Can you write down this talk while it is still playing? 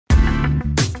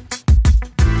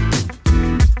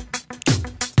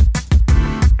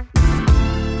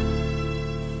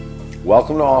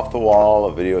Welcome to Off the Wall,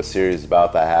 a video series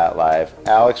about the hat life.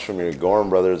 Alex from your Gorham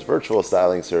Brothers virtual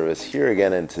styling service here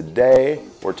again, and today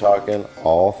we're talking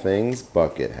all things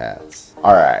bucket hats.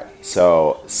 Alright,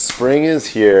 so spring is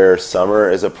here,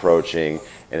 summer is approaching,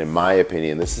 and in my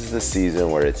opinion, this is the season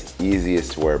where it's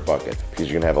easiest to wear buckets because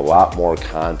you're going to have a lot more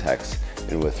context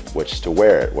in with which to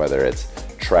wear it, whether it's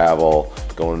travel,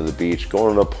 going to the beach,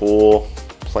 going to the pool,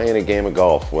 playing a game of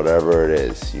golf, whatever it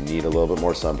is. You need a little bit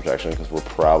more sun protection because we're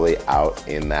probably out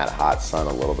in that hot sun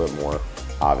a little bit more,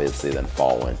 obviously, than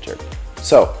fall, winter.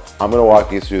 So I'm going to walk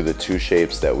you through the two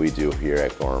shapes that we do here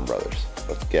at Gorham Brothers.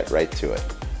 Let's get right to it.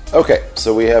 Okay,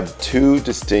 so we have two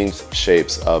distinct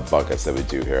shapes of buckets that we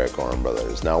do here at Gorham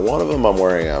Brothers. Now, one of them I'm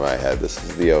wearing on my head. This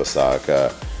is the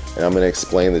O.Saka, and I'm going to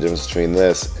explain the difference between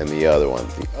this and the other one.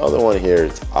 The other one here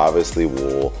is obviously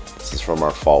wool. This is from our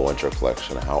fall-winter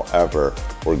collection. However,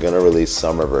 we're going to release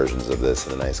summer versions of this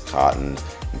in a nice cotton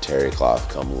and terry cloth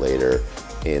come later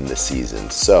in the season.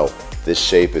 So this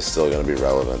shape is still going to be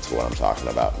relevant to what I'm talking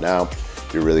about now.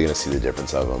 You're really going to see the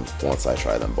difference of them once I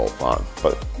try them both on.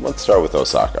 But let's start with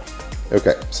O.Saka.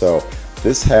 Okay, so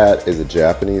this hat is a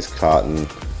Japanese cotton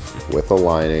with a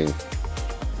lining.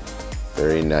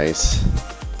 Very nice,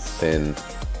 thin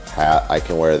hat. I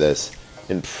can wear this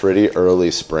in pretty early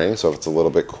spring, so if it's a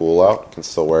little bit cool out, I can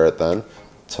still wear it then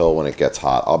till when it gets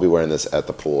hot. I'll be wearing this at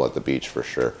the pool, at the beach for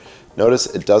sure. Notice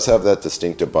it does have that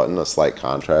distinctive button, a slight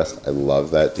contrast. I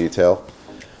love that detail.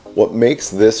 What makes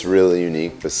this really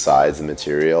unique besides the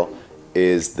material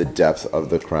is the depth of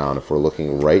the crown. If we're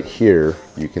looking right here,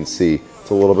 you can see it's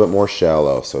a little bit more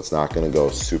shallow, so it's not going to go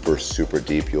super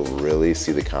deep. You'll really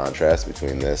see the contrast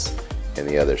between this and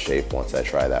the other shape once I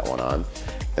try that one on.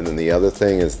 And then the other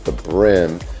thing is the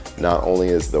brim. Not only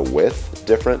is the width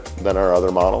different than our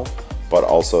other model, but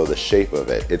also the shape of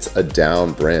it. It's a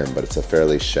down brim, but it's a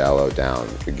fairly shallow down.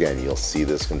 Again, you'll see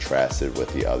this contrasted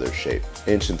with the other shape.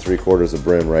 1 3/4 of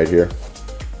brim right here.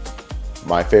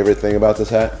 My favorite thing about this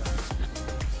hat,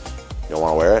 you don't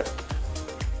want to wear it?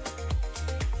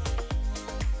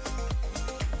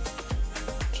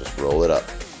 Just roll it up.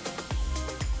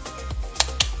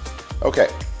 Okay,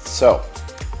 so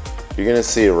you're going to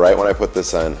see right when I put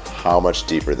this on how much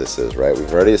deeper this is, right?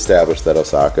 We've already established that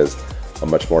O.Saka's a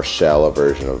much more shallow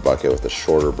version of a bucket with a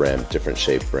shorter brim, different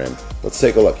shaped brim. Let's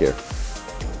take a look here.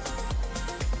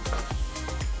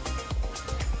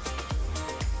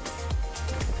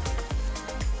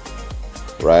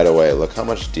 Right away, look how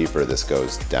much deeper this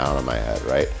goes down on my head,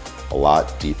 right? A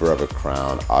lot deeper of a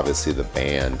crown. Obviously the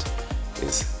band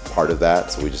is part of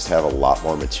that, so we just have a lot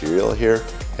more material here,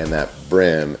 and that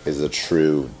brim is a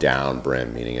true down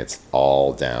brim, meaning it's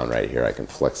all down right here. I can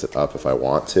flex it up if I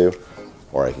want to,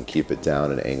 or I can keep it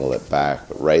down and angle it back,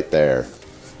 but right there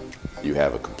you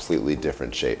have a completely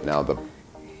different shape. Now the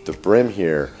brim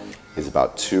here is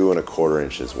about 2 1/4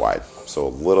 inches wide, so a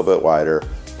little bit wider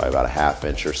by about 1/2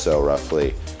 inch or so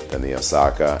roughly than the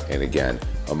O.Saka, and again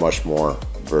a much more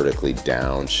vertically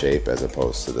down shape as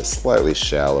opposed to the slightly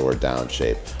shallower down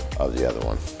shape of the other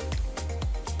one.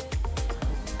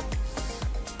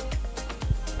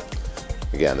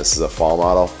 Again, this is a fall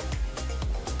model.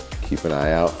 Keep an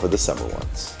eye out for the summer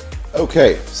ones.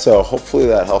 Okay, so hopefully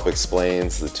that help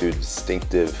explains the two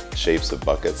distinctive shapes of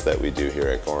buckets that we do here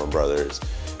at Gorham Brothers.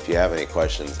 If you have any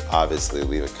questions, obviously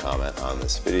leave a comment on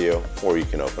this video, or you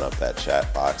can open up that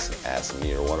chat box and ask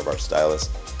me or one of our stylists,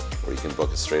 or you can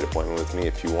book a straight appointment with me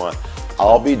if you want.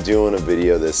 I'll be doing a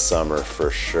video this summer for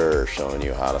sure showing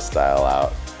you how to style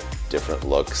out different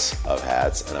looks of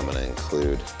hats, and I'm going to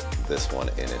include this one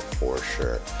in it for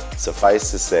sure. Suffice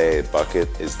to say, bucket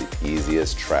is the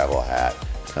easiest travel hat,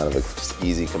 kind of a just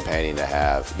easy companion to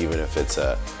have, even if it's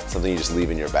something you just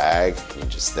leave in your bag, you're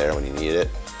just there when you need it.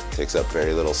 Takes up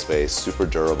very little space, super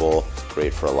durable,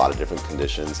 great for a lot of different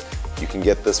conditions. You can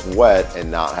get this wet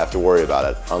and not have to worry about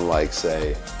it, unlike,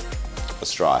 say, a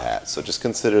straw hat. So just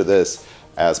consider this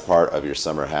as part of your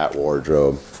summer hat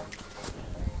wardrobe.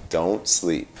 Don't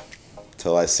sleep.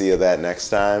 Till I see you that next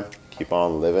time, keep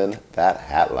on living that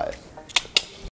hat life.